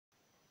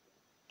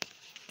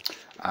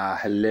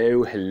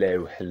Hello,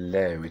 hello,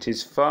 hello. It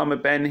is Farmer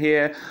Ben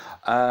here,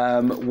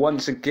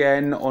 once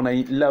again on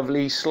a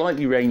lovely,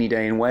 slightly rainy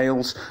day in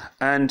Wales,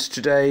 and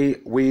today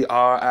we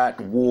are at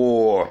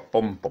war.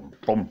 Bum, bum,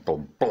 bum,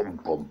 bum, bum,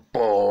 bum,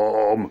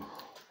 bum.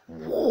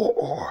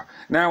 War.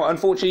 Now,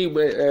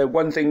 unfortunately,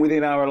 one thing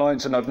within our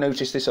alliance, and I've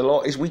noticed this a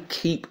lot, is we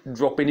keep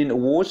dropping into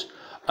wars.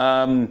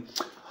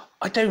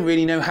 I don't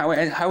really know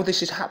how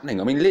this is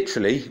happening. I mean,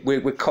 literally,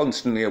 we're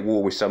constantly at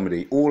war with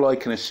somebody. All I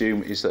can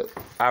assume is that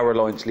our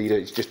alliance leader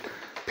is just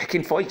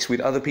picking fights with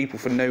other people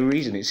for no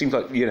reason. It seems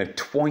like,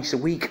 twice a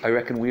week, I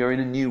reckon we are in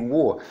a new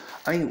war.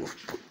 I mean,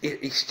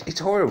 it's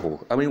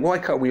horrible. I mean, why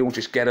can't we all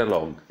just get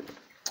along?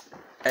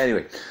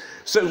 Anyway,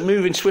 so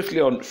moving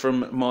swiftly on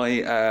from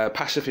my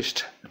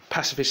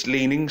pacifist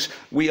leanings,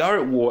 we are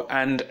at war,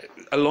 and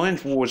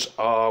alliance wars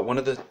are one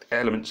of the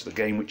elements of the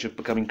game which have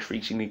become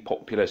increasingly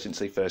popular since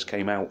they first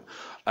came out.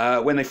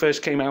 When they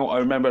first came out, I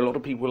remember a lot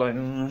of people were like,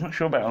 I'm not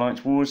sure about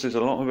alliance wars, there's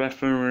a lot of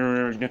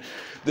effort.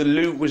 The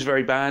loot was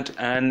very bad,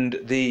 and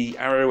the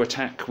arrow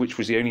attack, which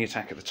was the only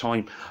attack at the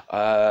time,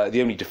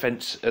 the only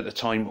defence at the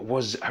time,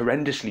 was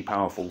horrendously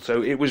powerful.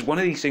 So it was one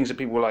of these things that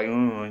people were like,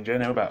 I don't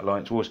know about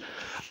alliance wars.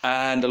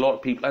 And a lot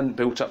of people hadn't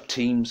built up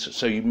teams,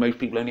 so most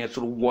people only had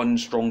sort of one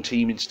strong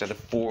team instead of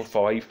 4 or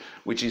 5,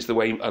 which is the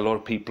way a lot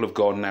of people have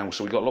gone now.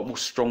 So we've got a lot more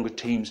stronger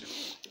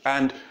teams,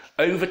 and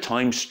over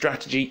time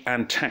strategy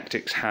and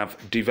tactics have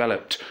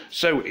developed.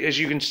 So as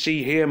you can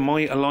see here,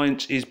 my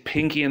alliance is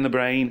Pinky in the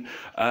Brain,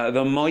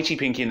 the mighty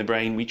Pinky in the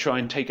Brain. We try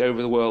and take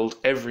over the world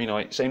every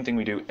night, same thing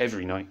we do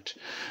every night.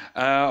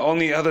 On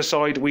the other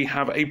side we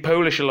have a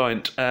Polish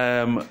alliance,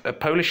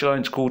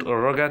 called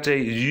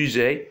Rogaty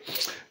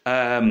Juze.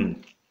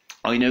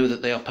 I know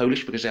that they are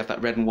Polish because they have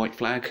that red and white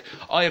flag.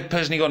 I have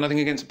personally got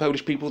nothing against the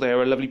Polish people. They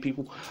are a lovely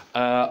people.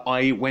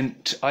 I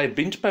have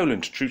been to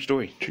Poland. True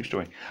story.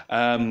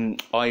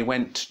 I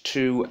went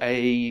to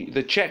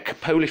the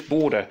Czech-Polish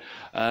border.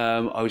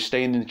 I was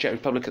staying in the Czech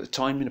Republic at the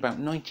time in about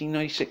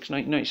 1996,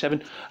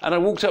 1997, and I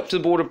walked up to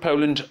the border of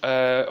Poland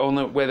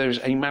where there's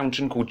a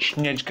mountain called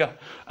Śnieżka,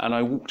 and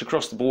I walked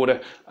across the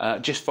border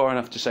just far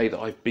enough to say that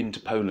I've been to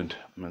Poland.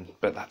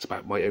 But that's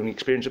about my only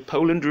experience of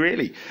Poland,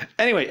 really.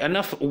 Anyway,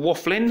 enough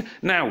waffling.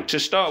 Now, to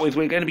start with,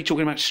 we're going to be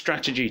talking about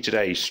strategy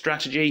today.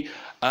 Strategy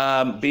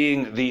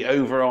being the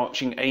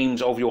overarching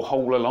aims of your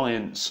whole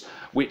alliance,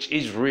 which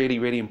is really,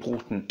 really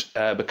important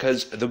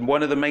because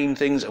one of the main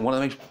things and one of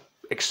the most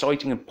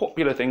exciting and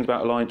popular things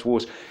about alliance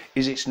wars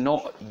is it's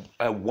not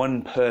a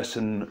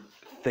one-person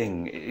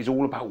thing. It is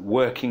all about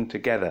working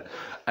together,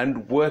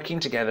 and working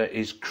together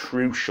is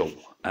crucial.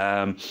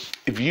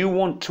 If you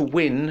want to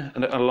win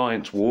an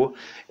alliance war,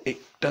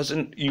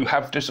 you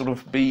have to sort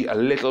of be a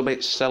little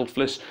bit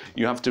selfless.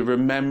 You have to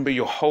remember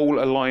your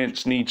whole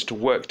alliance needs to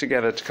work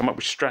together to come up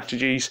with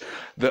strategies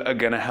that are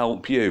going to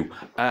help you.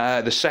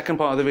 The second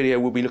part of the video,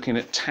 we'll be looking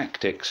at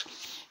tactics.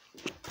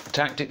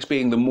 Tactics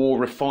being the more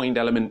refined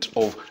element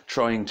of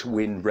trying to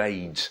win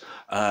raids,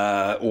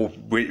 or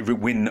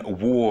win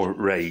war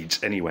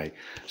raids anyway.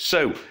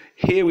 So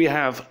here we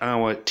have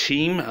our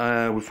team.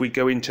 If we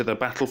go into the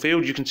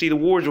battlefield, you can see the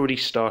war has already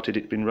started.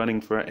 It's been running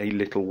for a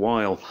little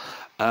while.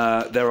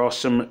 There are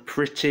some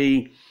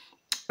pretty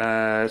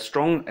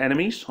strong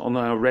enemies on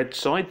our red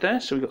side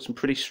there, so we've got some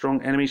pretty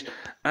strong enemies,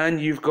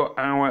 and you've got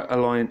our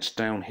alliance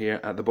down here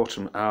at the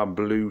bottom, our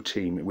blue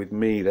team, with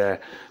me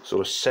there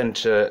sort of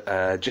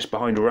centre, just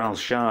behind Ral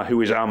Shah,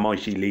 who is our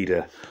mighty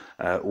leader.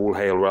 All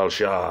hail Ral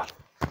Shah.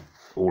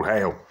 All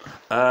hail.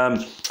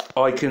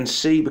 I can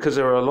see, because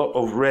there are a lot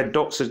of red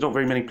dots, there's not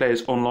very many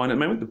players online at the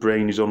moment. The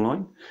Brain is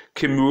online.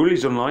 Kimul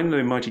is online,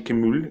 the mighty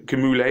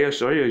Kimule,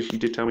 sorry, she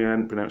did tell me I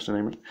hadn't pronounced her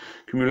name right.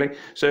 Kimule.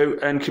 So,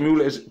 and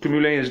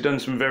Kimule has done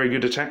some very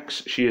good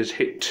attacks. She has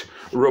hit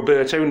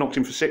Roberto, knocked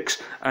him for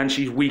 6, and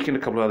she's weakened a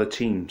couple of other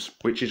teams,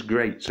 which is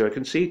great. So I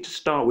can see, to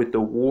start with,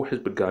 the war has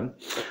begun.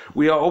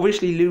 We are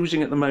obviously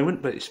losing at the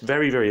moment, but it's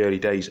very, very early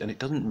days, and it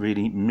doesn't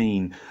really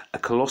mean a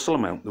colossal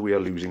amount that we are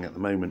losing at the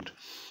moment.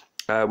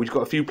 We've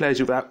got a few players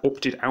who've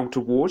opted out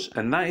of wars,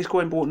 and that is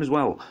quite important as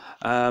well.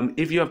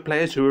 If you have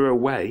players who are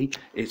away,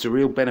 it's a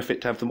real benefit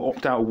to have them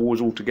opt out of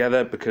wars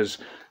altogether, because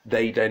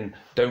they then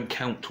don't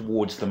count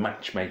towards the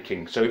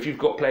matchmaking. So if you've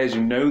got players who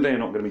know they're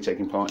not going to be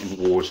taking part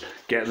in wars,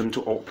 get them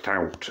to opt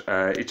out.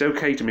 It's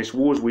okay to miss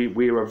wars.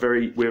 We're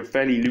a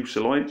fairly loose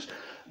alliance,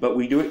 but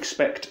we do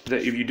expect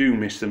that if you do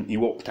miss them,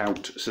 you opt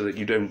out so that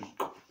you don't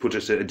put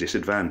us at a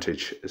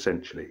disadvantage,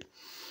 essentially.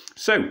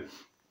 So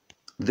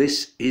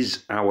this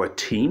is our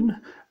team,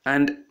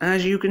 and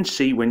as you can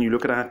see when you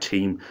look at our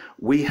team,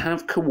 we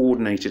have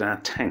coordinated our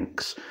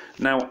tanks.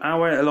 Now,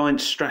 our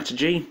alliance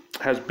strategy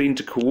has been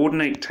to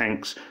coordinate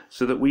tanks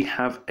so that we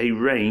have a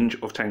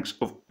range of tanks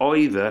of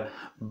either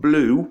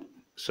blue,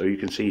 so you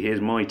can see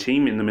here's my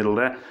team in the middle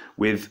there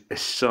with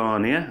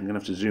Isania. I'm going to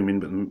have to zoom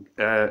in,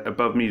 but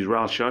above me is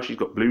Ral Shah. She's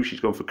got blue,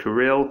 she's gone for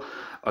Kirill.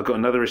 I've got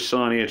another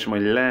Isania to my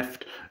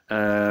left,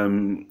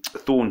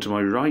 Thorn to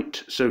my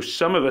right. So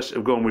some of us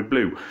have gone with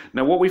blue.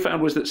 Now what we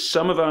found was that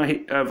some of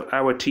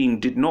our team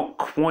did not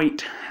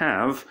quite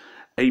have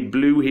a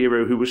blue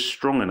hero who was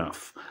strong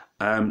enough.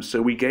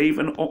 So we gave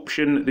an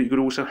option that you could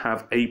also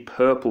have a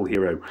purple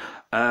hero.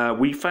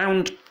 We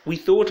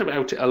thought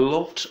about it a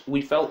lot.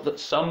 We felt that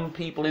some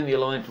people in the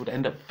Alliance would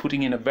end up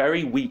putting in a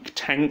very weak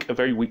tank, a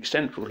very weak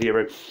central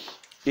hero,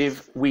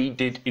 if we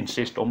did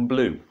insist on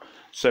blue.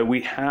 So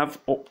we have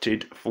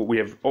opted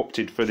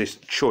for this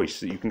choice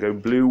that you can go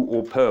blue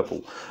or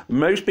purple.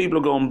 Most people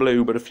have gone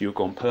blue, but a few have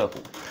gone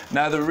purple.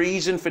 Now the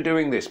reason for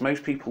doing this,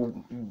 most people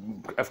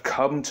have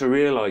come to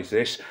realise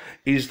this,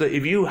 is that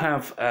if you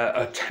have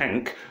a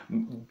tank,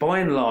 by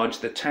and large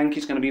the tank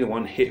is going to be the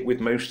one hit with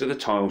most of the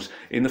tiles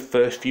in the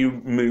first few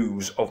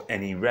moves of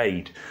any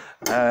raid.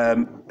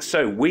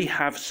 So we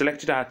have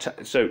selected our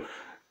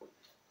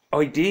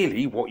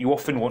ideally what you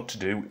often want to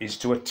do is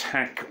to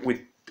attack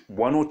with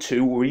 1 or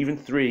 2 or even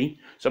 3,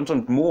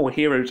 sometimes more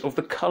heroes of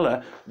the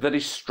colour that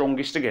is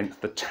strongest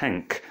against the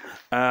tank.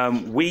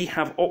 We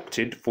have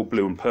opted for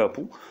blue and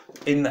purple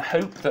in the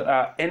hope that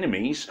our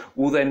enemies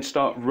will then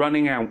start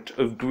running out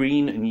of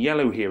green and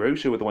yellow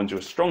heroes, who are the ones who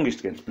are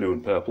strongest against blue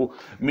and purple,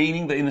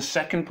 meaning that in the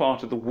second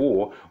part of the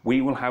war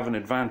we will have an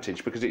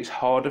advantage because it's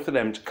harder for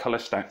them to colour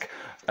stack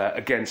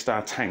against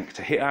our tank,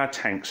 to hit our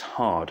tanks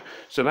hard.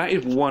 So that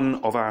is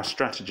one of our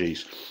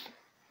strategies.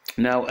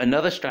 Now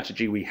another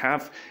strategy we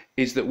have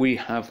is that we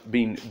have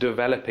been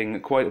developing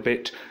quite a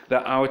bit,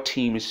 that our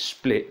team is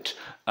split.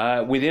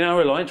 Within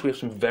our alliance we have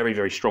some very,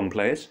 very strong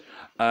players.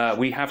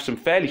 We have some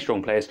fairly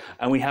strong players,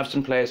 and we have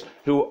some players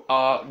who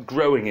are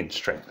growing in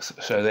strength.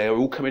 So they are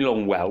all coming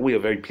along well. We are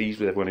very pleased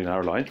with everyone in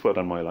our alliance. Well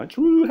done, my alliance.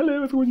 Ooh,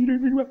 hello, everyone. You're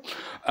doing really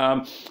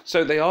well.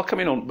 So they are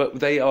coming on, but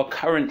they are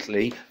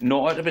currently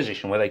not at a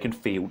position where they can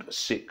field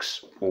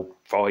 6 or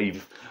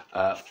 5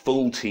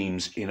 full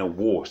teams in a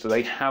war. So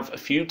they have a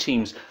few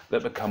teams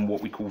that become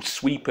what we call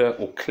sweeper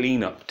or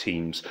cleanup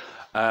teams.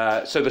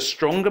 So the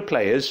stronger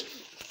players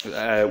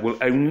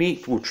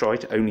will try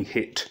to only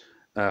hit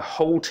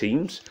whole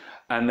teams,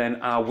 and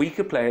then our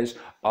weaker players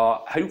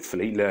are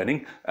hopefully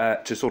learning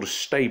to sort of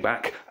stay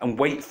back and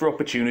wait for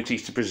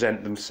opportunities to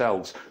present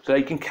themselves so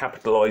they can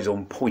capitalise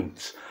on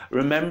points.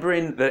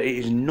 Remembering that it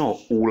is not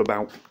all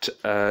about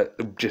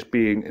just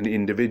being an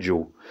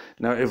individual.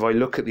 Now, if I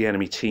look at the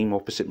enemy team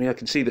opposite me, I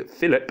can see that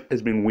Philip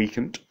has been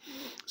weakened.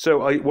 So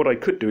what I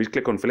could do is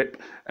click on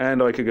Philip,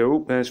 and I could go,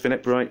 oh, there's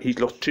Philip, right, he's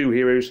lost 2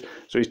 heroes,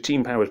 so his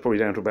team power is probably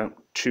down to about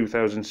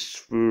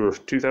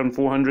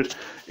 2,400.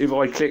 If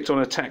I clicked on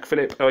attack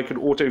Philip, I could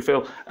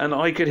autofill, and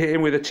I could hit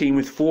him with a team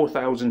with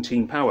 4,000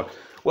 team power.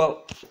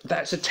 Well,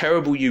 that's a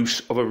terrible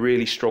use of a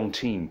really strong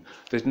team.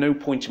 There's no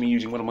point in me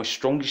using one of my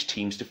strongest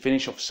teams to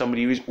finish off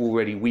somebody who is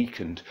already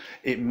weakened.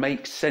 It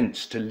makes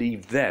sense to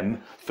leave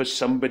them for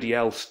somebody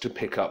else to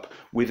pick up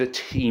with a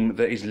team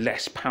that is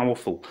less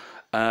powerful.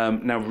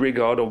 Now,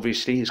 Rigard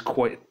obviously is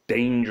quite a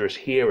dangerous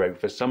hero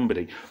for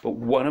somebody, but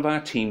one of our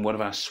team, one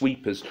of our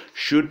sweepers,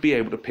 should be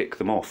able to pick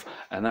them off,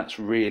 and that's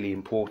really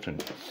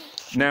important.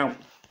 Now,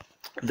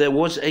 there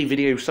was a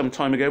video some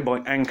time ago by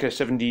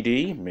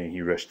Anchor7DD, may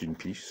he rest in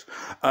peace.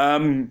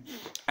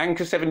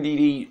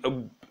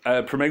 Anchor7DD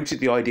promoted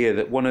the idea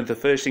that one of the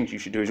first things you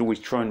should do is always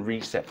try and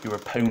reset your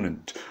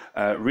opponent.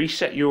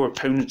 Reset your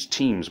opponent's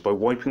teams by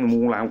wiping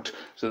them all out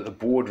so that the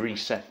board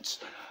resets.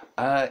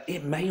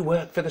 It may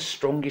work for the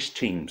strongest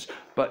teams,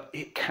 but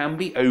it can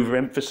be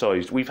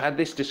overemphasized. We've had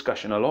this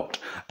discussion a lot.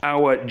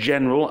 Our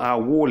general,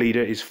 our war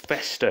leader is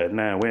Fester.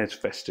 Now, where's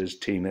Fester's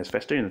team? There's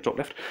Fester in the top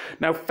left.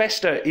 Now,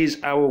 Fester is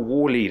our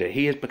war leader.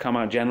 He has become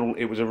our general.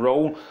 It was a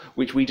role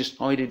which we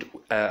decided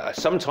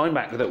some time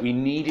back that we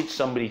needed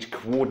somebody to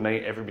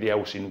coordinate everybody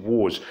else in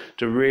wars,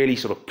 to really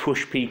sort of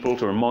push people,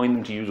 to remind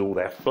them to use all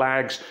their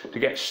flags, to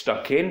get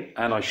stuck in.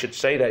 And I should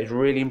say that is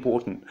really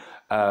important,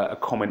 a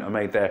comment I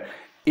made there.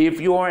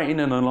 If you are in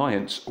an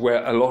alliance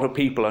where a lot of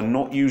people are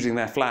not using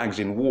their flags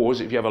in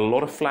wars, if you have a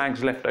lot of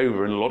flags left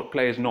over and a lot of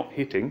players not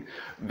hitting,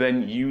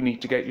 then you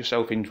need to get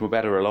yourself into a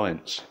better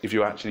alliance if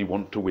you actually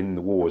want to win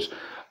the wars.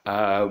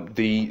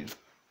 The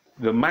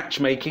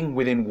matchmaking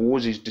within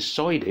wars is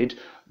decided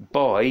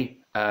by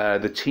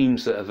the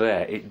teams that are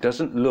there. It does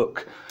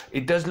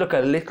look a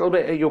little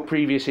bit at your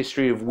previous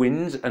history of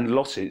wins and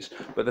losses,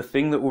 but the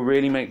thing that will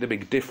really make the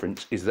big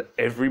difference is that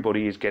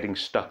everybody is getting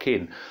stuck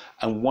in.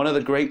 And one of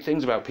the great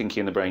things about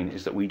Pinky and the Brain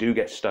is that we do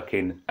get stuck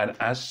in, and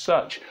as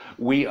such,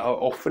 we are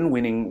often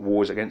winning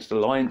wars against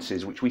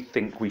alliances which we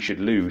think we should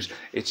lose.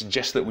 It's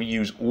just that we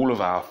use all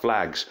of our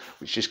flags,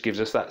 which just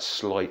gives us that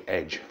slight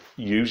edge.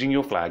 Using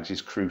your flags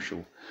is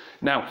crucial.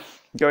 Now,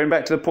 going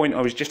back to the point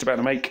I was just about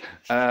to make,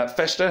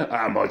 Fester,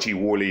 our mighty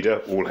war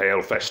leader, all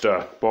hail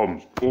Fester,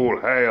 bomb, all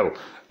hail.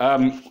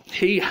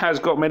 He has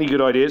got many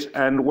good ideas,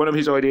 and one of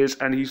his ideas,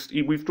 and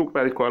we've talked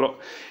about it quite a lot,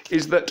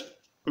 is that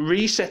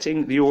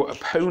resetting your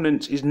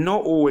opponent is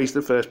not always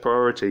the first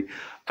priority.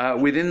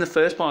 Within the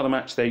first part of the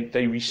match,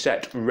 they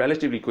reset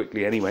relatively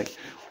quickly anyway.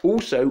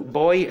 Also,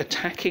 by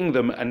attacking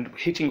them and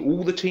hitting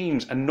all the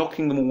teams and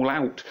knocking them all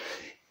out,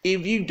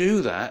 if you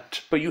do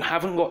that, but you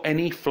haven't got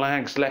any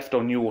flags left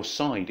on your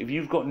side, if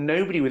you've got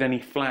nobody with any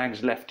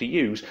flags left to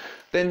use,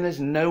 then there's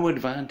no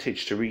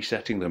advantage to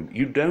resetting them.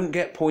 You don't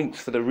get points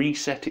for the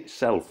reset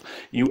itself.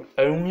 You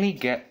only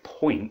get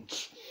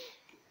points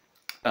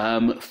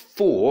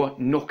for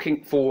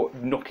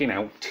knocking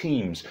out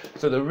teams.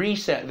 So the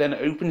reset then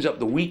opens up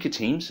the weaker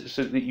teams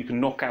so that you can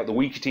knock out the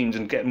weaker teams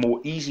and get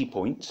more easy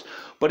points,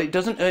 but it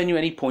doesn't earn you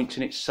any points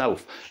in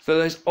itself. So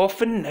there's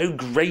often no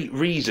great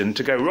reason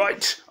to go,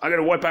 right, I'm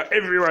going to wipe out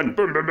everyone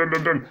boom, boom, boom,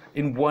 boom, boom,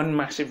 in one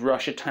massive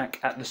rush attack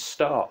at the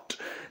start.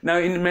 Now,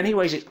 in many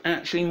ways, it's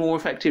actually more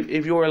effective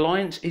if your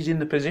alliance is in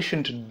the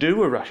position to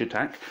do a rush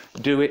attack,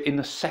 do it in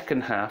the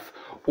second half,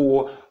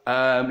 or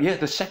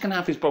the second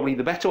half is probably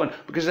the better one,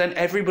 because then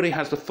everybody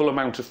has the full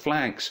amount of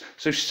flags.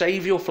 So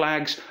save your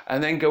flags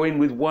and then go in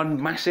with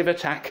one massive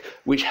attack,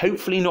 which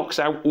hopefully knocks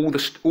out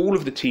all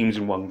of the teams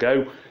in one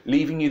go,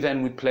 leaving you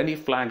then with plenty of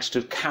flags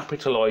to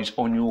capitalise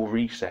on your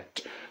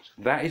reset.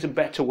 That is a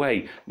better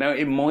way. Now,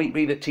 it might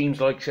be that teams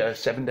like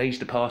 7 Days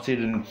Departed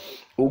and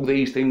all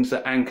these things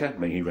that Anchor,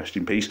 may he rest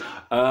in peace,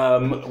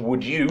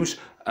 would use,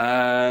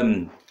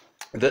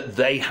 that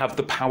they have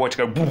the power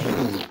to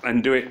go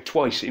and do it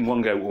twice in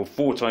one go, or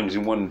 4 times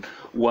in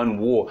one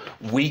war.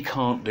 We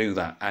can't do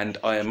that, and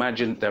I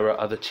imagine there are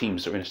other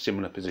teams that are in a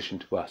similar position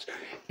to us.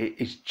 It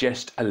is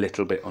just a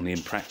little bit on the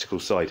impractical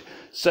side.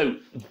 So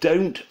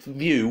don't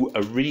view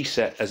a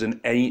reset as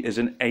an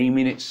aim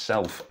in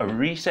itself. A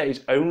reset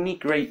is only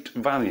great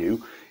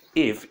value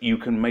if you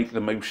can make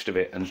the most of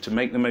it, and to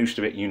make the most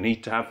of it you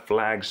need to have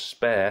flags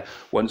spare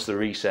once the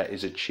reset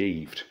is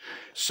achieved.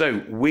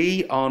 So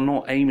we are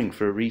not aiming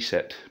for a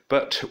reset,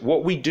 but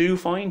what we do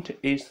find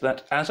is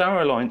that as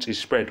our alliance is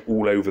spread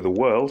all over the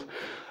world,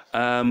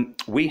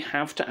 we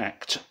have to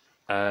act.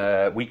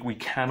 We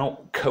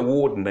cannot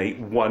coordinate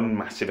one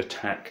massive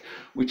attack,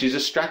 which is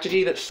a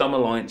strategy that some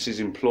alliances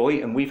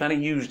employ, and we've had it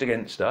used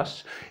against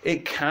us.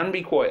 It can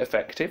be quite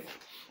effective.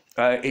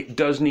 It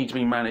does need to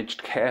be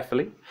managed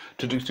carefully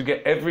to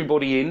get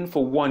everybody in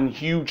for one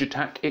huge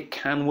attack. It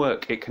can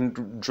work. It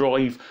can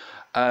drive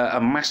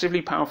a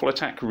massively powerful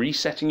attack,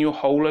 resetting your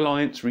whole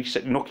alliance,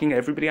 knocking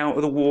everybody out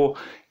of the war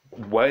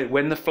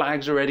when the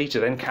flags are ready, to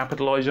then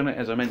capitalise on it,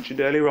 as I mentioned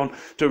earlier on,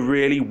 to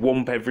really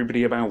whomp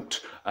everybody about.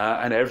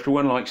 And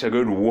everyone likes a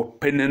good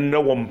whooping and a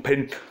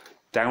whomping.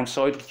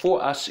 Downside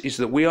for us is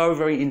that we are a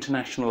very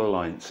international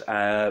alliance.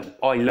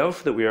 I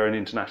love that we are an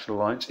international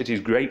alliance. It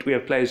is great. We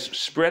have players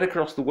spread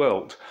across the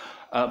world,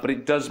 but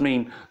it does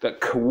mean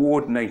that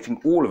coordinating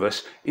all of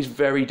us is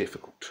very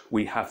difficult.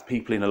 We have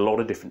people in a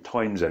lot of different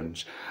time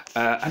zones,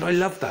 and I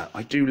love that.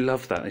 I do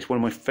love that. It's one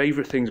of my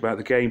favourite things about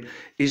the game,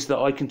 is that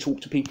I can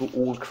talk to people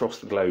all across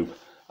the globe.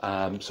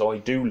 So I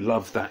do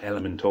love that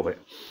element of it.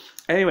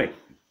 Anyway,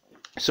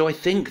 so I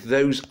think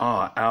those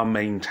are our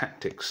main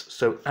tactics.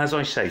 So as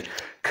I say,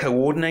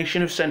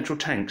 coordination of central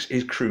tanks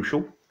is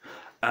crucial.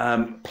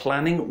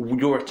 Planning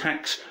your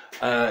attacks,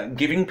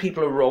 giving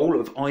people a role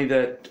of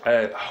either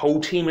a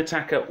whole team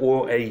attacker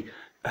or a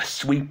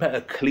sweeper, a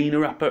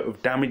cleaner upper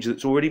of damage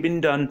that's already been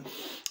done.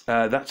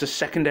 That's a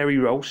secondary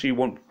role, so you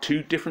want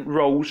 2 different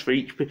roles for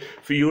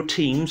your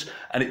teams,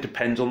 and it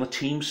depends on the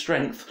team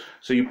strength.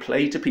 So you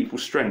play to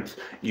people's strength.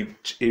 You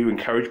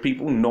encourage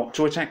people not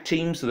to attack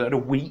teams that are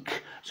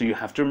weak. So you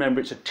have to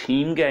remember it's a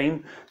team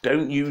game.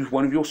 Don't use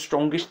one of your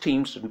strongest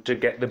teams to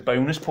get the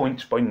bonus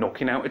points by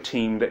knocking out a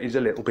team that is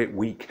a little bit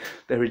weak.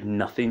 There is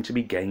nothing to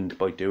be gained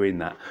by doing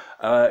that.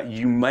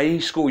 You may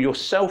score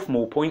yourself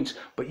more points,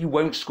 but you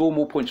won't score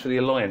more points for the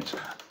alliance.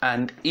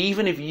 And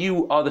even if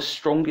you are the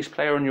strongest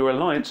player on your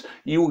alliance,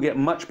 you will get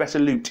much better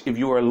loot if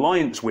your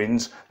alliance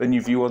wins than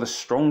if you are the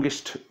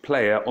strongest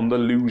player on the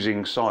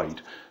losing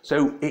side.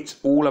 So it's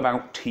all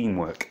about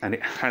teamwork, and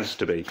it has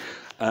to be.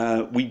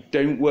 We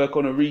don't work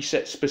on a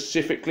reset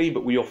specifically,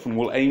 but we often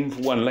will aim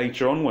for one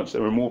later on once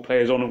there are more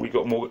players on and we've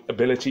got more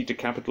ability to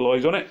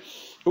capitalise on it.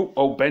 Oh,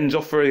 old Ben's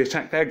off for the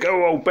attack there.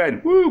 Go, old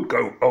Ben. Woo,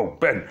 go, old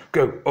Ben.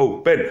 Go,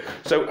 old Ben.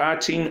 So our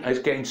team is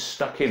getting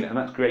stuck in, and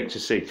that's great to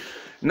see.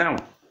 Now,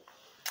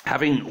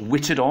 having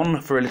witted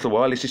on for a little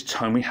while, it is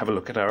time we have a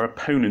look at our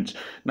opponents.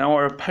 Now,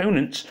 our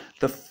opponents,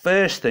 the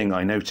first thing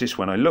I notice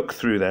when I look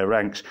through their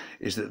ranks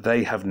is that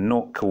they have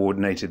not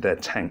coordinated their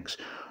tanks.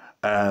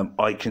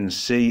 I can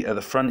see at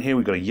the front here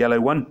we've got a yellow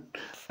one.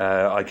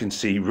 I can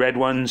see red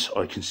ones.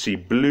 I can see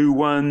blue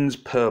ones,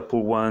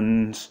 purple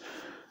ones.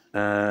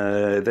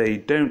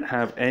 They don't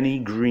have any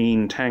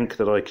green tank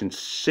that I can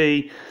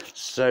see.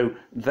 So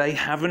they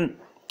haven't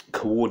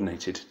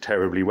coordinated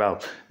terribly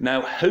well.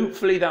 Now,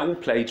 hopefully that will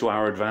play to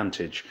our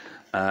advantage.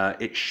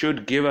 It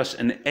should give us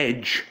an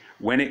edge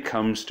when it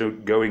comes to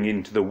going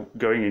into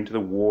the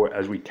war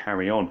as we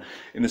carry on.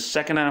 In the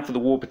second half of the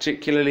war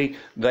particularly,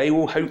 they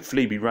will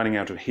hopefully be running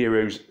out of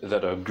heroes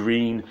that are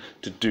green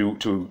to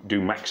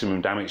do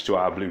maximum damage to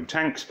our blue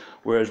tanks,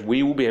 whereas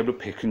we will be able to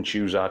pick and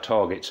choose our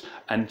targets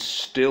and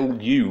still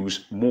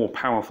use more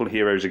powerful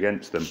heroes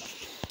against them.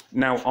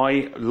 Now,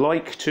 I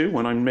like to,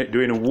 when I'm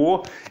doing a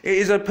war, it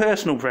is a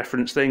personal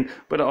preference thing,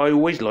 but I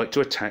always like to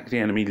attack the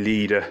enemy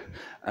leader.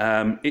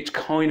 It's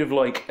kind of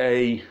like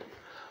a,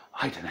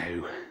 I don't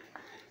know,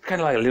 kind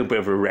of like a little bit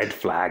of a red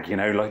flag, you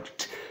know,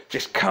 like,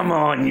 just come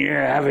on,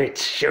 yeah, have it,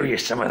 show you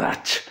some of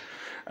that.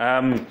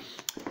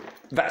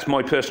 That's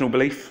my personal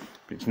belief.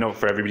 It's not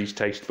for everybody's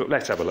taste, but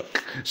let's have a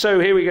look. So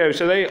here we go.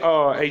 So they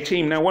are a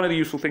team. Now, one of the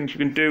useful things you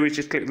can do is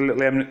just click the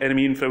little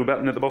enemy info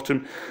button at the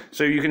bottom,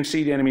 so you can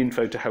see the enemy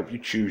info to help you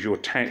choose your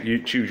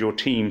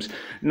teams.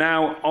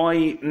 Now,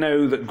 I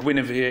know that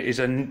Guinevere is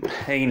a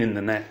pain in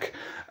the neck.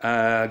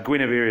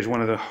 Guinevere is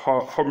one of the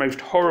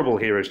most horrible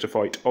heroes to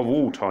fight of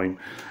all time.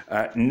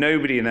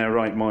 Nobody in their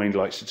right mind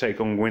likes to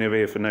take on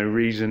Guinevere for no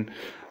reason.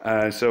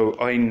 So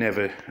I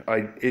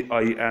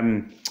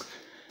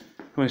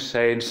was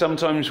saying,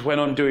 sometimes when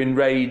I'm doing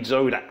raids, I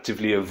would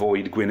actively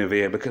avoid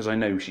Guinevere because I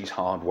know she's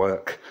hard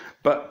work.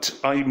 But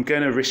I'm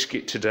going to risk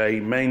it today,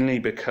 mainly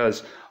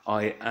because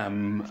I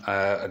am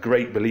a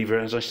great believer,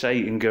 as I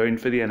say, in going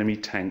for the enemy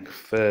tank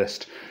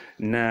first.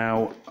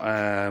 Now,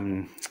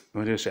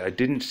 what did I say? I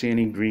didn't see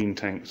any green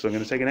tanks, so I'm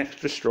going to take an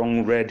extra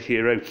strong red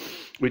hero,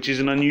 which is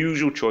an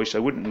unusual choice. I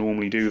wouldn't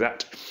normally do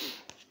that.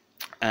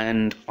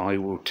 And I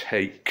will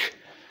take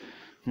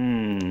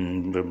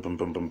one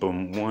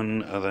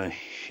other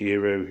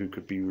hero who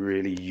could be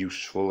really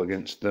useful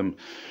against them.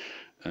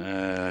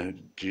 So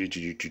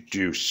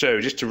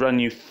just to run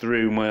you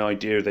through my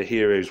idea of the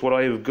heroes, what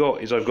I have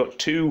got is I've got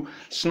 2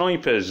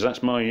 snipers.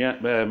 That's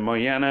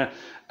Mariana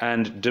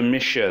and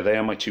Domitia. They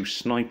are my 2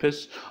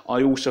 snipers.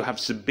 I also have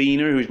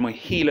Sabina, who is my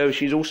healer.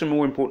 She's also,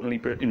 more importantly,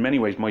 in many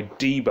ways, my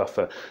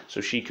debuffer, so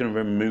she can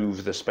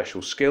remove the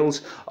special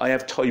skills. I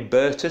have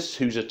Tibertus,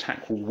 whose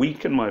attack will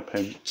weaken my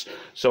opponents.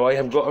 So I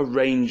have got a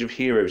range of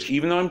heroes.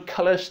 Even though I'm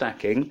colour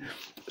stacking,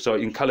 so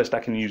in colour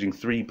stacking using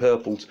 3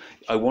 purples,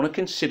 I want to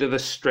consider the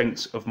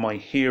strengths of my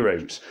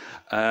heroes.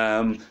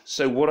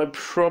 So what I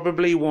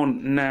probably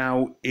want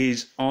now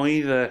is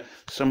either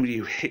somebody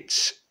who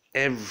hits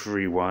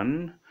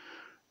everyone,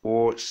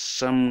 or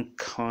some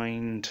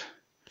kind,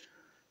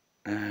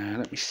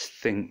 let me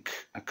think,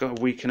 I've got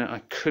a weakener. I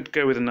could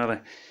go with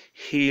another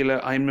healer.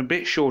 I'm a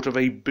bit short of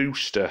a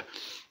booster.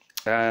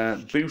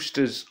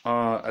 Boosters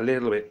are a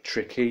little bit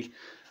tricky.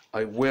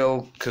 I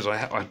will, because I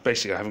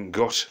haven't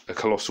got a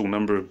colossal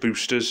number of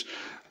boosters.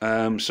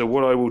 So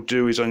what I will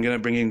do is I'm going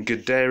to bring in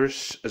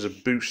Gaderis as a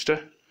booster.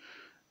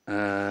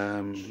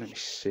 Let me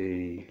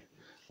see.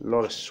 A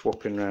lot of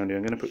swapping around here.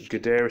 I'm going to put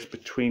Gaderis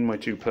between my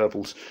 2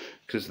 purples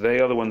because they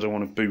are the ones I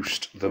want to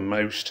boost the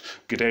most.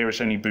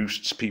 Gaderis only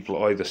boosts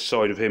people either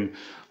side of him.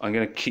 I'm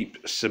going to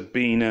keep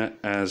Sabina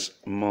as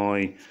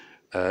my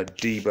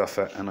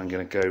debuffer, and I'm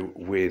going to go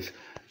with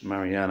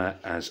Mariana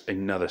as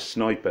another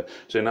sniper.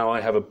 So now I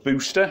have a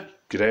booster,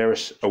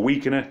 Gaderis, a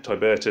weakener,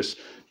 Tibertus,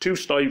 2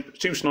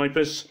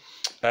 snipers,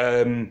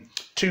 2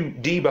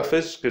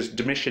 debuffers, because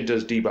Domitia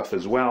does debuff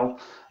as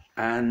well,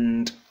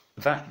 and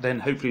that then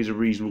hopefully is a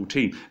reasonable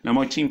team. Now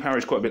my team power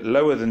is quite a bit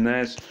lower than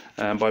theirs,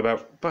 by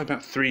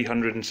about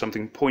 300 and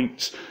something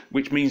points,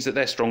 which means that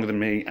they're stronger than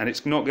me, and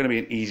it's not going to be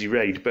an easy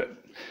raid. But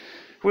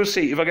we'll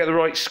see if I get the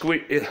right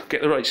screen. If I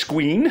get the right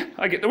screen,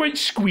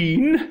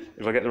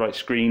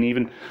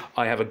 even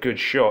I have a good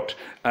shot.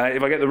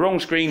 If I get the wrong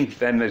screen,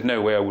 then there's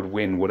no way I would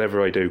win,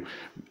 whatever I do.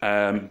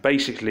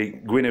 Basically,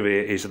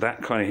 Guinevere is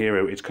that kind of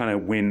hero. It's kind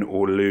of win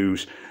or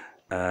lose.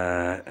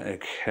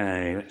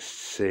 Okay, let's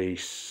see.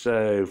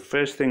 So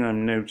first thing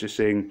I'm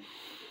noticing,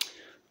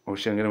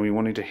 obviously I'm going to be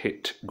wanting to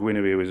hit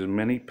Guinevere with as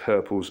many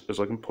purples as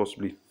I can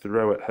possibly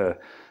throw at her.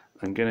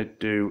 I'm going to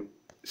do,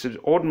 it's an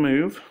odd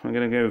move. I'm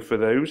going to go for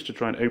those to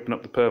try and open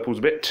up the purples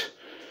a bit.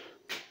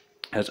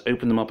 Let's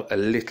open them up a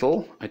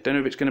little. I don't know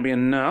if it's going to be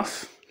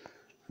enough.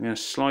 I'm going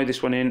to slide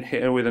this one in,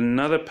 hit her with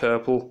another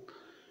purple.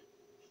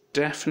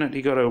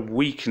 Definitely got a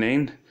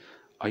weakening.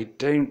 I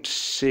don't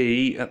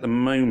see at the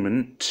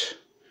moment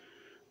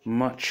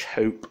much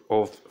hope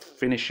of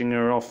finishing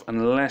her off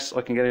unless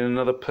I can get in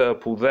another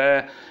purple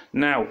there.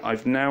 Now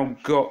I've now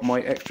got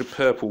my extra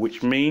purple,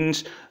 which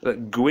means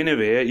that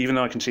Guinevere, even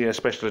though I can see her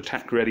special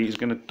attack ready, is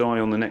going to die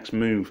on the next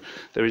move.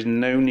 There is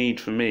no need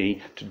for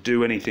me to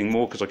do anything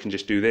more because I can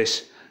just do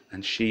this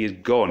and she is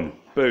gone.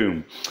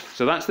 Boom.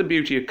 So that's the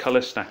beauty of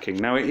colour stacking.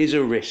 Now it is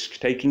a risk.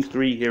 Taking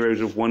 3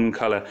 heroes of one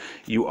colour,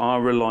 you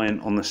are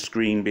reliant on the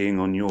screen being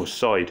on your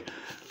side.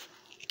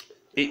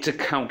 It's a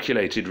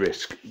calculated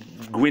risk.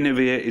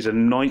 Guinevere is a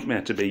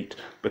nightmare to beat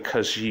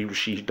because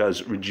she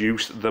does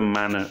reduce the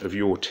mana of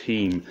your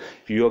team.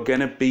 If you're going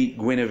to beat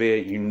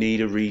Guinevere, you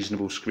need a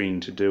reasonable screen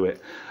to do it.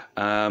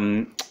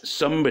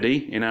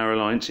 Somebody in our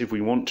alliance, if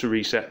we want to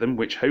reset them,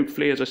 which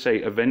hopefully, as I say,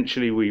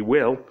 eventually we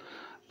will,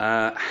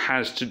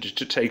 has to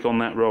take on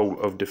that role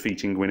of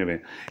defeating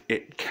Guinevere.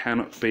 It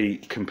cannot be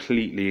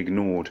completely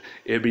ignored.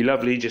 It'd be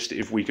lovely just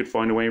if we could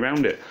find a way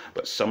around it,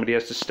 but somebody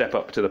has to step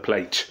up to the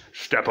plate.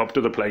 Step up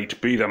to the plate,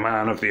 be the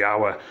man of the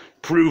hour,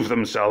 prove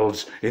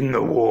themselves in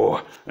the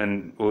war,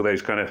 and all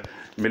those kind of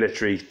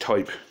military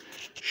type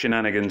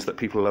shenanigans that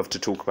people love to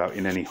talk about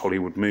in any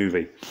Hollywood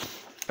movie.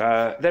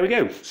 There we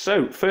go.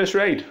 So, first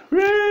raid.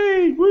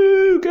 Raid!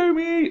 Woo! Go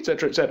me!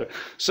 Etc. etc.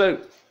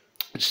 So,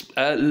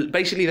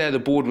 basically there the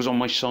board was on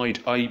my side.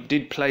 I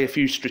did play a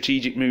few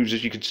strategic moves,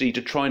 as you can see,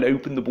 to try and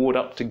open the board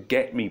up to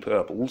get me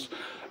purples.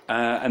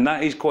 And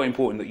that is quite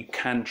important, that you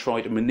can try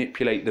to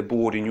manipulate the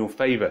board in your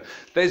favour.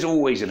 There's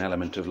always an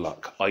element of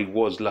luck. I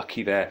was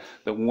lucky there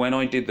that when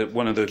I did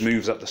one of the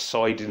moves up the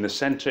side in the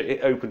centre, it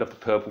opened up a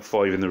purple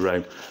 5 in the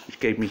row, which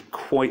gave me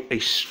quite a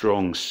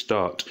strong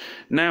start.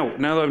 Now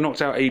that I've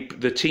knocked out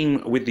the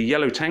team with the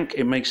yellow tank,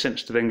 it makes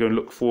sense to then go and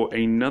look for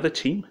another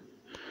team.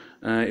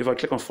 If I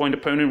click on find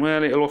opponent,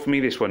 well, it'll offer me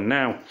this one.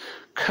 Now,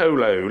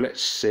 Colo,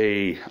 let's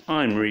see.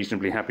 I'm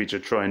reasonably happy to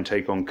try and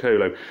take on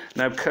Colo.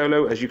 Now,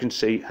 Colo, as you can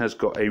see, has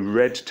got a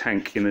red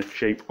tank in the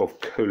shape of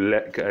Cohen,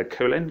 I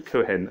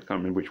can't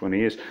remember which one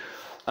he is.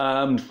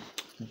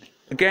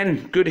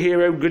 Again, good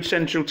hero, good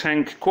central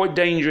tank, quite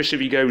dangerous if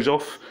he goes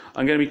off.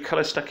 I'm going to be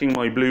colour stacking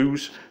my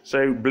blues.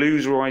 So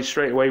blues wise,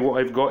 straight away what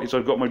I've got is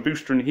I've got my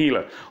booster and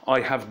healer.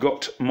 I have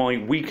got my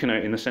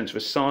weakener in the sense of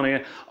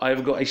Asania. I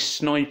have got a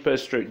sniper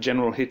stroke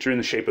general hitter in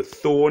the shape of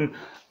Thorn.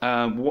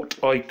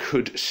 What I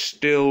could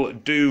still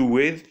do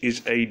with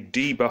is a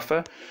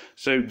debuffer.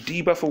 So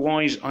debuffer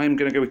wise, I'm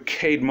going to go with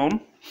Caedmon.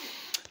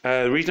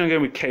 The reason I'm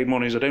going with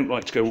Caedmon is I don't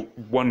like to go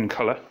one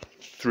colour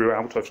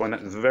throughout. I find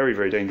that very,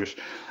 very dangerous.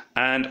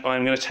 And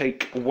I'm going to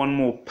take one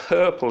more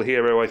purple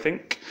hero, I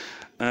think.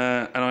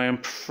 And I am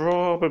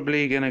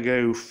probably going to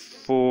go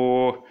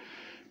for...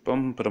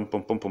 I'm going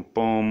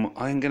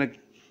to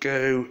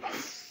go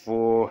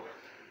for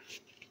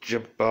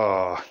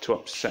Jabbar to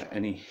upset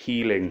any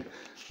healing.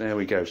 There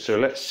we go. So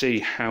let's see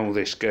how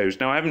this goes.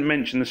 Now, I haven't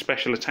mentioned the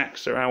special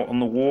attacks that are out on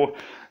the war.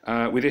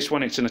 With this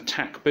one, it's an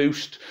attack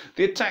boost.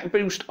 The attack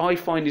boost, I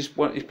find, is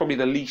probably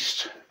the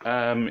least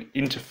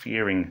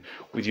interfering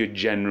with your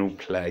general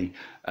play.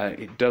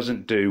 It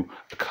doesn't do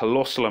a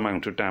colossal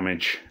amount of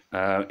damage.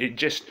 It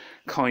just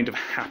kind of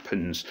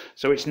happens.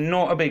 So it's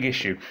not a big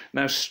issue.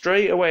 Now,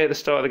 straight away at the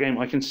start of the game,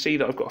 I can see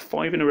that I've got a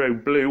 5 in a row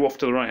blue off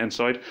to the right-hand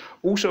side.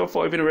 Also a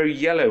 5 in a row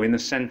yellow in the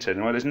centre.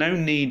 Now, there's no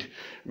need,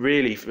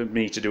 really, for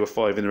me to do a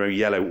 5 in a row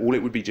yellow. All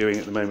it would be doing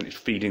at the moment is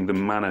feeding the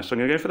mana. So I'm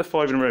going to go for the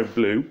 5 in a row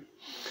blue.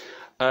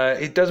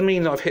 It does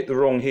mean that I've hit the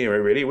wrong hero,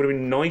 really. It would have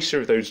been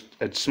nicer if those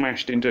had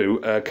smashed into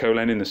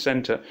Cohen in the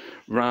centre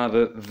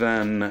rather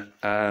than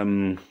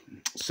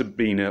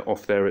Sabina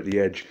off there at the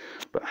edge.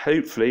 But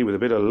hopefully, with a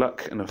bit of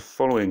luck and a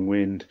following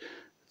wind,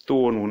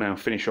 Thorn will now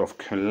finish off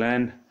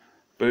Cohen.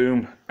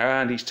 Boom.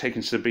 And he's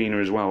taken Sabina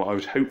as well. I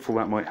was hopeful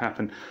that might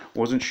happen.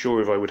 Wasn't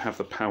sure if I would have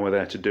the power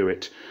there to do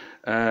it.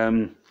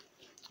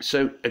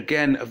 So,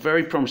 again, a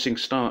very promising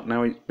start.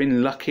 Now, it's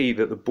been lucky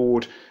that the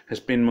board has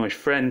been my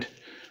friend.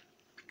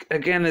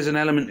 Again, there's an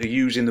element of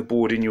using the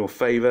board in your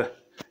favour.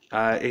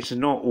 It's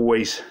not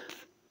always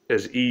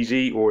as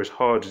easy or as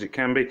hard as it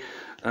can be.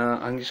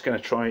 I'm just going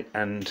to try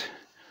and...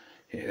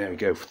 Yeah, there we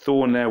go.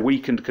 Thorn there,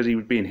 weakened because he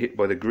was being hit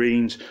by the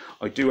greens.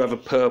 I do have a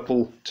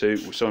purple too,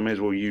 so I may as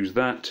well use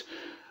that.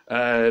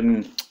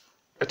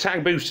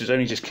 Attack boost has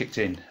only just kicked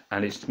in,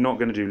 and it's not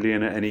going to do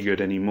Lena any good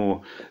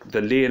anymore.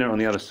 The Lena on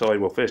the other side,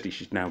 well, firstly,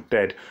 she's now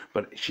dead,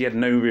 but she had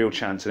no real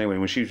chance anyway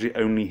when she was the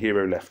only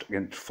hero left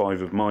against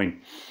 5 of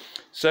mine.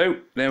 So,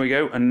 there we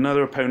go,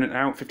 another opponent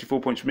out,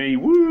 54 points for me,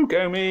 woo,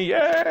 go me,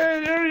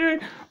 yay!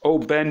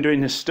 Old Ben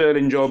doing a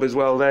sterling job as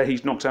well there.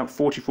 He's knocked out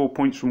 44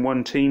 points from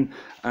one team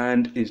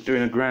and is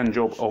doing a grand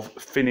job of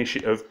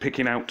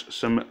picking out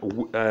some,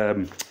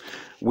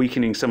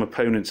 weakening some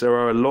opponents. There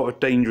are a lot of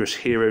dangerous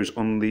heroes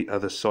on the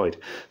other side.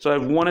 So I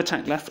have one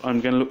attack left.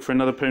 I'm going to look for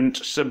another opponent,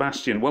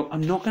 Sebastian. Well,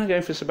 I'm not going to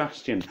go for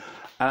Sebastian.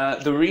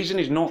 The reason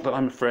is not that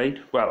I'm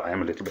afraid. Well, I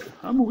am a little bit.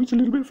 I'm always a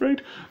little bit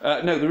afraid.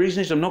 No, the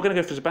reason is I'm not going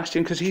to go for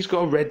Sebastian because he's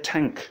got a red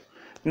tank.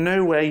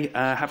 No way,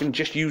 having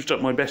just used up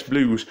my best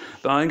blues,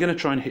 that I'm going to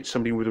try and hit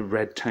somebody with a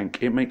red tank.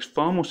 It makes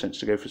far more sense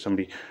to go for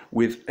somebody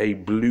with a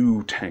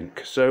blue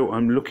tank. So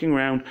I'm looking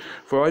around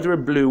for either a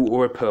blue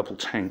or a purple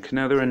tank.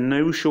 Now, there are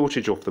no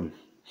shortage of them.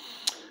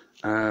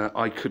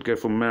 I could go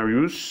for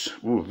Marius.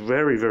 Ooh,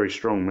 very, very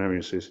strong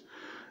Marius is.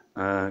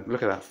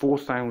 Look at that,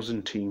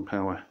 4,000 team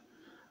power.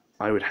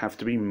 I would have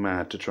to be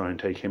mad to try and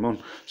take him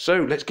on.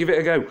 So let's give it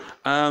a go.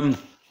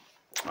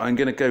 I'm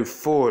going to go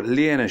for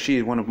Lena. She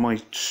is one of my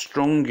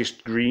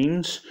strongest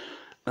greens.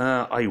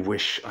 I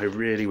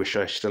really wish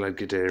I still had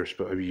Gaderis,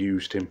 but I've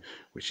used him,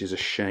 which is a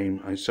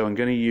shame. So I'm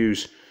going to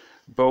use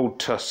Bold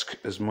Tusk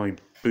as my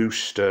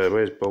booster.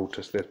 Where's Bold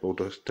Tusk? There's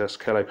Bold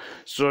Tusk. Hello.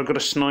 So I've got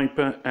a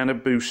sniper and a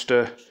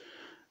booster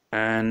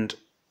and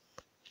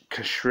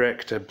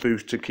Kashrek to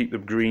boost to keep the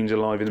greens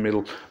alive in the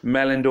middle,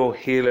 Melindor,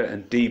 healer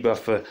and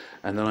debuffer,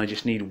 and then I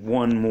just need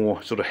one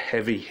more sort of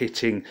heavy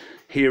hitting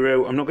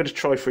hero. I'm not going to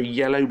try for a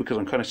yellow because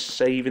I'm kind of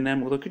saving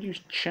them, although I could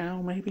use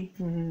Chow maybe,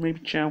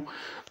 Chow.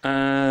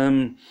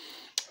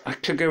 I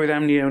could go with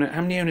Amniona.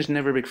 Amniona's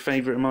never a big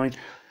favourite of mine.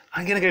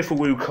 I'm going to go for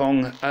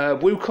Wukong.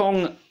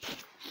 Wukong,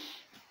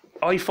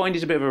 I find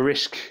is a bit of a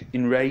risk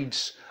in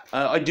raids.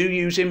 I do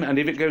use him, and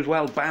if it goes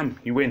well, bam,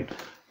 you win.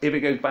 If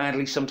it goes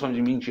badly, sometimes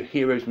it means your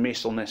heroes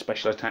miss on their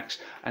special attacks,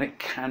 and it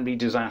can be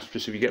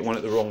disastrous if you get one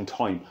at the wrong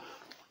time.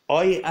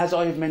 As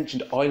I have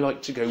mentioned, I like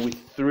to go with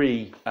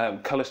 3,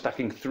 colour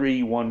stacking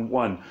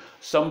 3-1-1.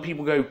 Some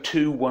people go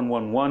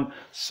 2-1-1-1,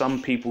 some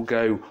people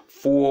go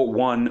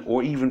 4-1,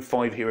 or even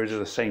 5 heroes of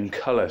the same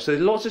colour. So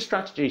there's lots of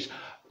strategies.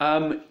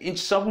 In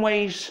some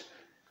ways,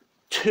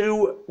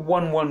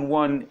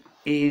 2-1-1-1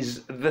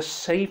 is the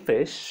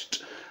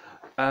safest,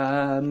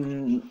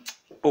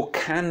 or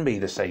can be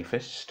the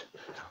safest.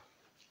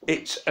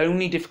 It's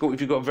only difficult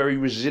if you've got a very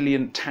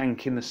resilient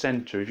tank in the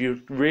centre. If you're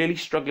really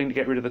struggling to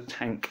get rid of the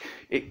tank,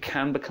 it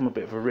can become a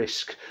bit of a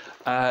risk.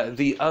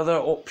 The other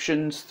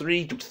options,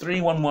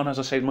 3-1-1, as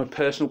I say, my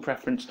personal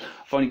preference,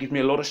 I find it gives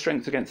me a lot of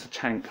strength against the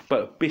tank,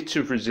 but a bit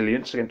of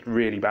resilience against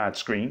really bad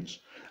screens.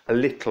 A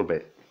little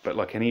bit, but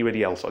like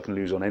anybody else, I can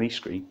lose on any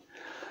screen.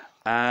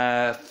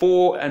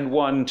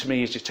 4-1 to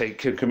me is just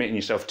committing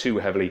yourself too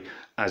heavily,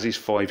 as is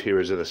 5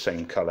 heroes of the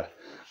same colour.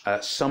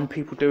 Some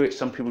people do it,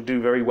 some people do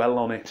very well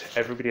on it.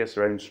 Everybody has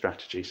their own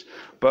strategies.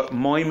 But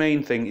my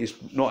main thing is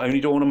not only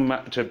do I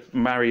want to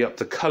marry up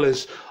the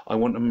colours, I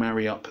want to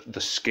marry up the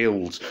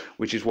skills,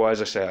 which is why,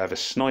 as I say, I have a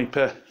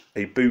sniper,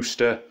 a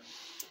booster.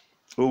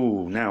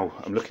 Oh, now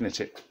I'm looking at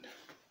it.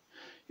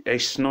 A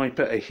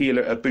sniper, a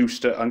healer, a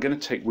booster. I'm going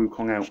to take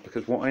Wukong out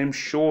because what I am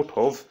short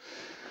of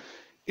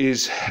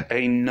is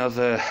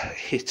another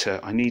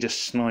hitter. I need a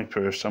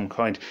sniper of some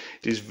kind.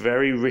 It is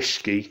very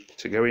risky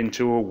to go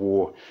into a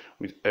war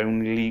with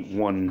only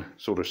one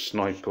sort of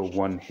sniper,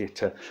 one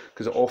hitter,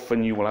 because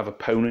often you will have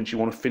opponents you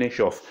want to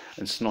finish off,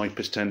 and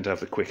snipers tend to have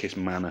the quickest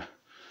mana.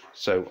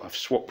 So I've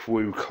swapped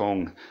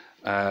Wukong.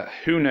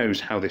 Who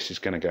knows how this is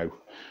going to go?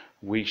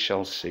 We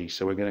shall see.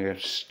 So we're going to go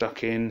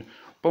stuck in,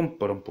 bum,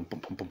 bum, bum, bum,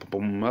 bum, bum,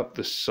 bum, up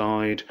the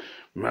side.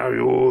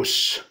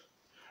 Marius.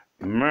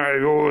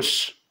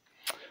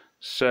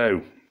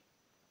 So,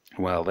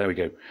 well, there we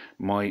go.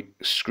 My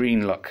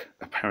screen luck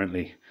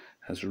apparently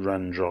has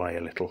run dry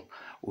a little.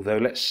 Although,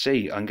 let's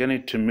see, I'm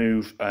going to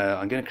move,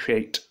 I'm going to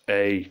create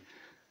a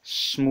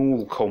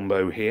small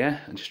combo here.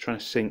 I'm just trying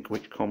to think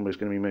which combo is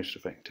going to be most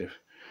effective.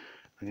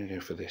 I'm going to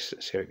go for this.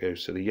 Let's see how it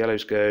goes. So the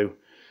yellows go,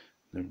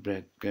 the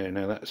red go.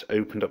 Now that's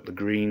opened up the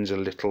greens a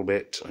little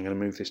bit. I'm going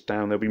to move this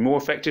down. They'll be more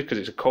effective because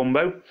it's a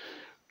combo.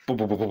 Boom,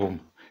 boom, boom, boom,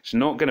 boom. It's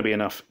not going to be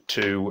enough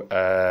to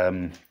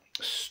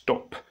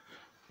stop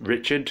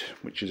Richard,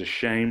 which is a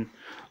shame.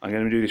 I'm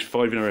going to do this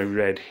 5 in a row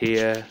red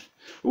here.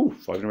 Ooh,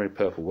 5 in a row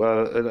purple.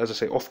 Well, as I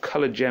say,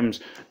 off-coloured gems,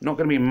 not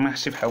going to be a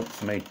massive help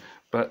for me,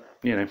 but,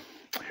 you know,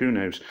 who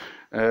knows.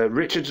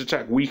 Richard's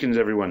attack weakens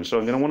everyone, so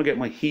I'm going to want to get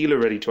my healer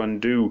ready to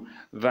undo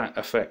that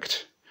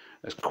effect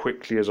as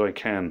quickly as I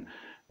can.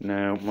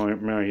 Now, my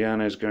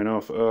Mariana's going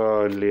off.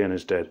 Oh, and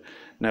Leona's dead.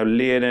 Now,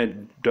 Leona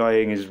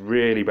dying is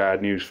really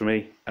bad news for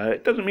me.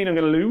 It doesn't mean I'm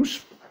going to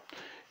lose.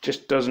 It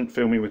just doesn't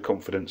fill me with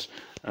confidence.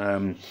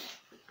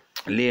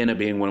 Leona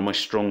being one of my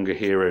stronger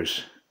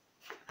heroes.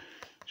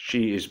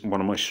 She is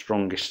one of my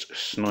strongest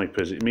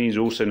snipers. It means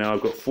also now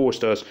I've got 4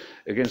 stars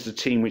against a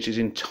team which is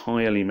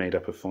entirely made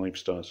up of 5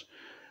 stars.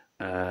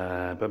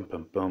 Bum,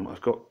 bum, bum.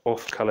 I've got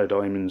off-colour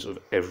diamonds of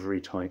every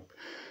type.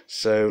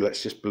 So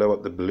let's just blow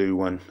up the blue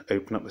one,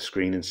 open up the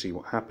screen and see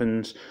what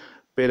happens.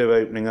 Bit of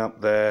opening up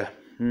there.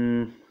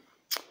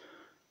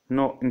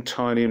 Not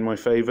entirely in my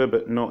favour,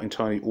 but not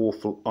entirely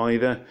awful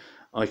either.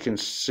 I can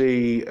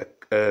see,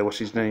 what's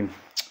his name?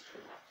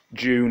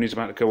 June is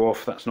about to go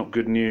off. That's not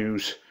good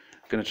news.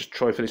 Going to just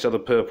try for this other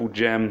purple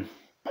gem.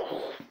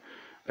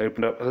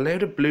 Opened up a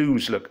load of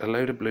blues. Look, a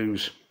load of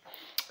blues.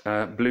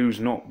 Blues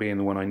not being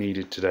the one I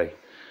needed today.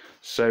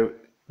 So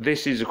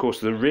this is, of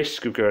course, the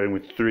risk of going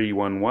with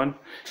 3-1-1.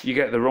 You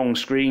get the wrong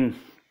screen.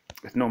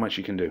 There's not much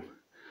you can do.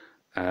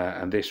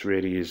 And this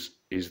really is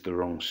the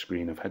wrong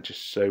screen. I've had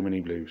just so many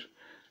blues.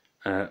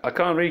 I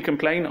can't really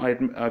complain.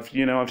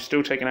 I've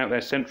still taken out their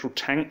central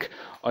tank.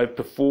 I've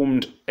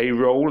performed a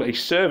role, a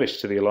service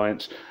to the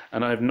Alliance,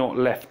 and I've not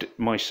left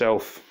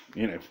myself.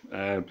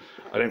 I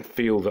don't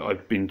feel that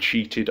I've been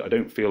cheated. I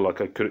don't feel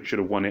like I should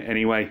have won it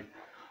anyway.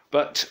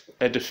 But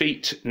a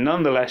defeat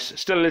nonetheless,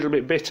 still a little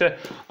bit bitter.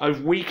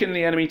 I've weakened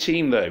the enemy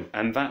team though,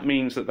 and that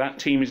means that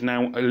team is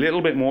now a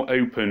little bit more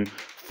open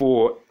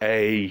for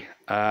a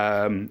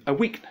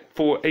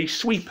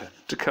sweeper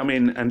to come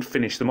in and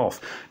finish them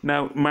off.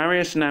 Now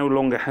Marius no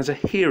longer has a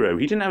hero.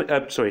 He didn't have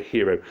a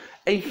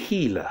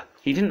healer.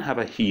 He didn't have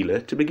a healer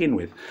to begin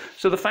with.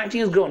 So the fact he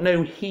has got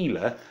no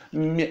healer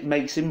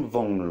makes him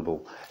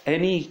vulnerable.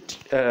 Any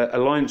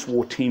Alliance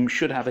War team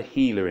should have a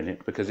healer in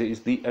it, because it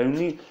is the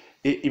only...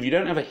 If you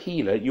don't have a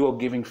healer, you are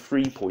giving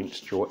free points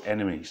to your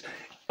enemies.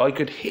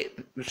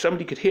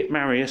 Somebody could hit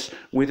Marius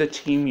with a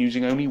team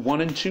using only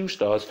 1 and 2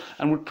 stars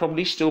and would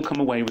probably still come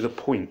away with a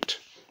point.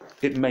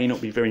 It may not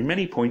be very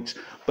many points,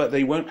 but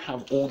they won't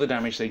have all the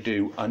damage they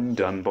do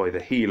undone by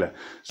the healer.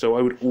 So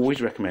I would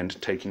always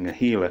recommend taking a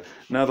healer.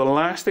 Now the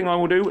last thing I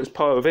will do as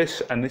part of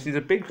this, and this is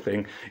a big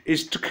thing,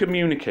 is to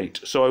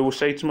communicate. So I will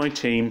say to my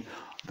team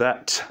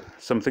that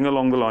something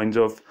along the lines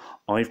of,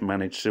 I've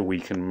managed to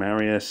weaken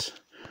Marius.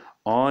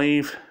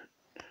 I've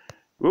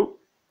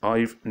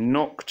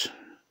knocked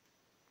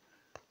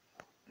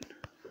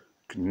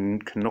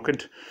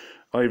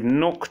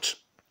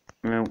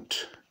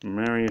out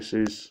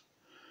Marius's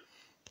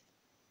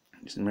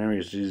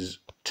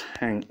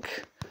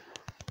tank,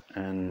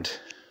 and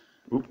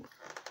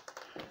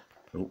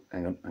Oh,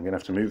 hang on, I'm going to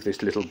have to move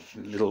this little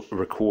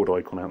record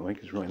icon out of the way,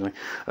 because it's right in the way.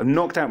 I've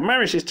knocked out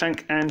Marish's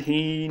tank, and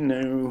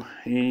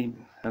he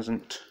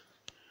hasn't.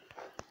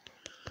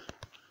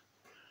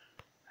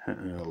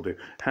 That'll do.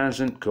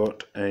 Hasn't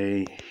got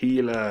a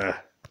healer.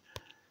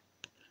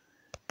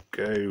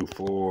 Go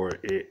for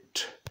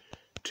it,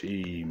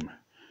 team.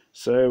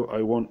 So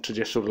I want to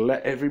just sort of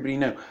let everybody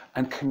know,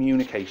 and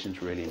communication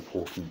is really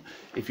important.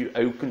 If you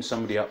open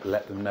somebody up,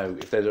 let them know.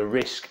 If there's a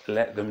risk,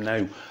 let them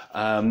know.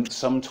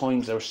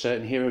 Sometimes there are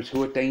certain heroes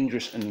who are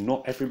dangerous, and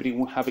not everybody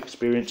will have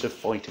experience of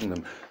fighting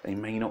them. They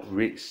may not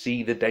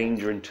see the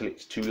danger until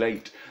it's too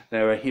late.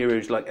 There are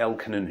heroes like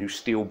Elkanon who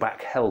steal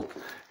back health,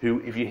 who,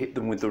 if you hit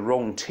them with the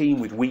wrong team,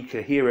 with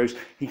weaker heroes,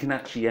 you can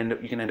actually end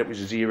up with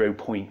 0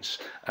 points,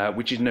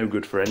 which is no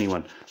good for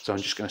anyone. So I'm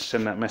just going to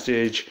send that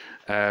message.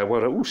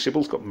 Oh,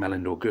 Sybil's got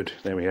Melindor. Good.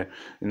 There we go.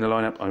 In the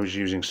lineup, I was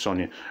using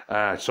Sonia.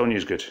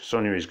 Sonia's good.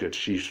 Sonia is good.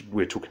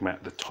 We're talking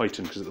about the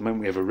Titan, because at the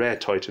moment we have a rare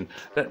Titan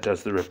that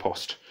does the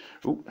riposte.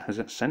 Oh, has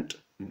that sent?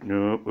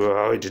 No,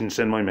 I didn't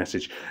send my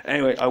message.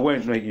 Anyway, I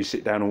won't make you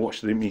sit down and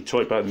watch me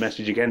type out the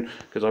message again,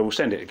 because I will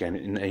send it again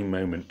in a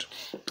moment.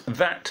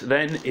 That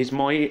then is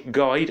my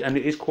guide, and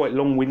it is quite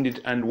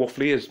long-winded and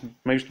waffly, as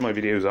most of my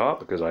videos are,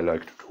 because I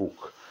like to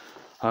talk.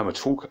 I'm a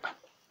talker.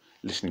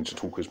 Listening to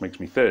talkers makes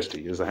me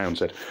thirsty, as the hound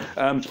said.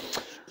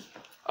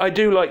 I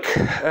do like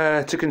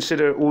to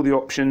consider all the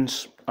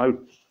options.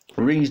 I'm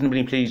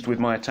reasonably pleased with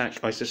my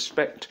attack. I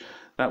suspect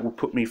that will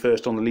put me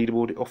first on the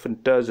leaderboard. It often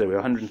does. There we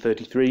are,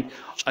 133.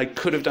 I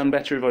could have done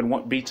better if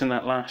I'd beaten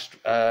that last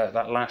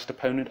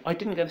opponent. I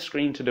didn't get a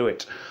screen to do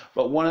it.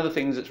 But one of the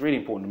things that's really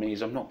important to me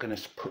is I'm not going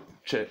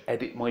to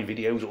edit my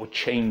videos or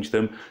change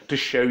them to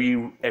show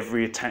you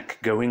every attack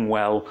going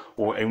well,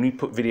 or only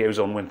put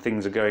videos on when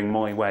things are going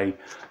my way.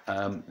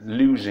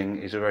 Losing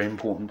is a very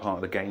important part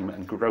of the game,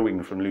 and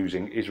growing from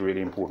losing is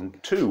really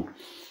important too.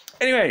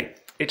 Anyway,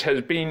 it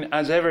has been,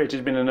 as ever, it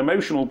has been an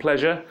emotional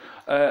pleasure.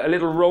 A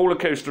little roller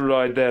coaster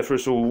ride there for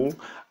us all,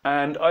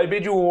 and I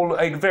bid you all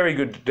a very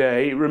good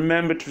day.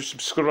 Remember to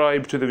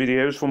subscribe to the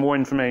videos for more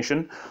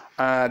information.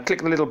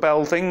 Click the little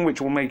bell thing,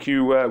 which will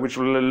which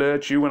will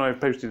alert you when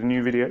I've posted a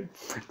new video.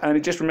 And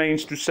it just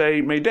remains to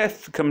say, may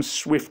death come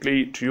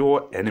swiftly to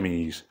your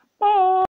enemies.